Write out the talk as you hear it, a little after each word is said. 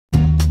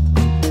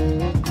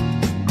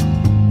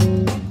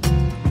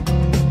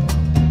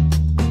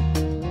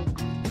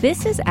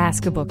This is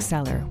Ask a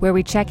Bookseller, where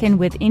we check in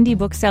with indie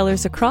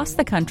booksellers across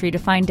the country to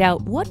find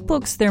out what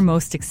books they're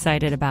most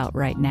excited about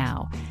right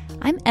now.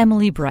 I'm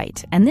Emily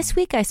Bright, and this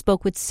week I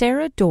spoke with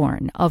Sarah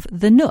Dorn of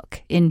The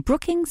Nook in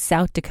Brookings,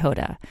 South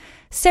Dakota.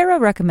 Sarah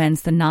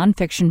recommends the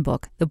nonfiction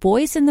book The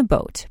Boys in the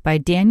Boat by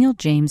Daniel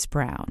James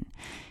Brown.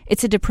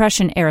 It's a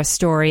Depression-era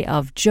story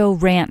of Joe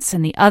Rance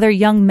and the other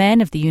young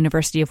men of the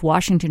University of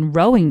Washington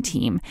rowing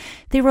team.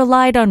 They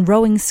relied on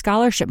rowing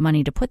scholarship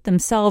money to put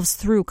themselves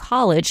through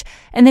college,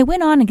 and they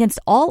went on against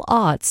all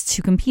odds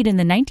to compete in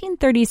the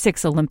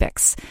 1936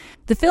 Olympics.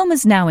 The film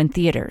is now in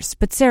theaters,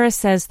 but Sarah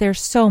says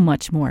there's so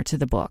much more to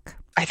the book.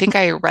 I think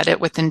I read it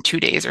within 2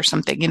 days or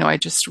something. I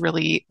just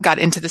really got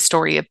into the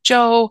story of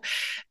Joe.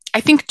 I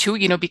think too,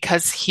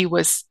 because he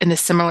was in a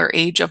similar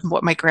age of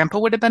what my grandpa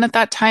would have been at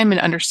that time, and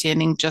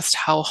understanding just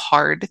how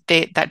hard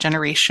that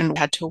generation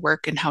had to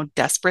work and how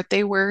desperate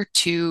they were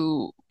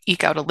to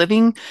eke out a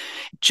living.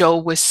 Joe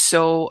was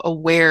so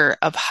aware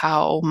of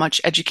how much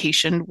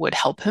education would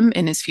help him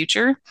in his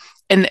future.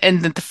 And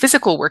the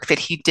physical work that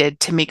he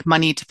did to make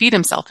money to feed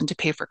himself and to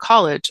pay for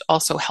college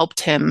also helped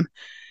him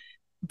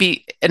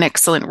be an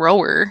excellent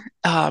rower,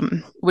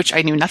 which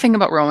I knew nothing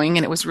about rowing,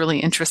 and it was really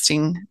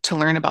interesting to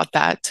learn about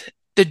that.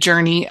 The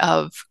journey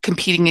of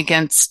competing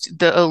against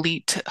the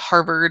elite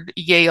Harvard,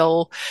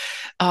 Yale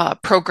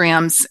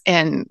programs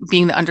and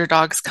being the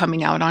underdogs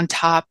coming out on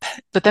top,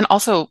 but then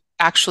also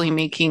actually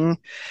making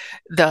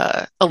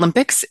the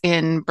Olympics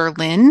in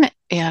Berlin.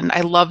 And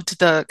I loved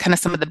the kind of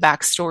some of the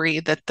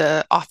backstory that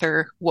the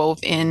author wove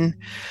in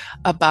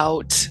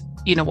about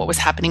what was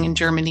happening in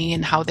Germany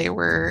and how they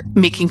were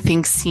making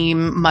things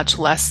seem much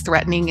less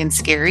threatening and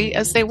scary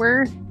as they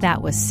were.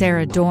 That was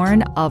Sarah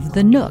Dorn of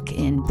The Nook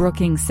in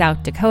Brookings,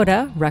 South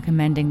Dakota,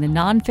 recommending the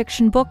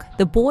nonfiction book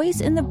The Boys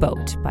in the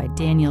Boat by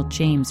Daniel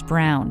James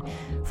Brown.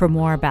 For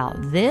more about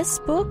this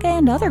book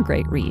and other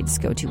great reads,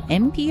 go to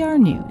nprnews.org.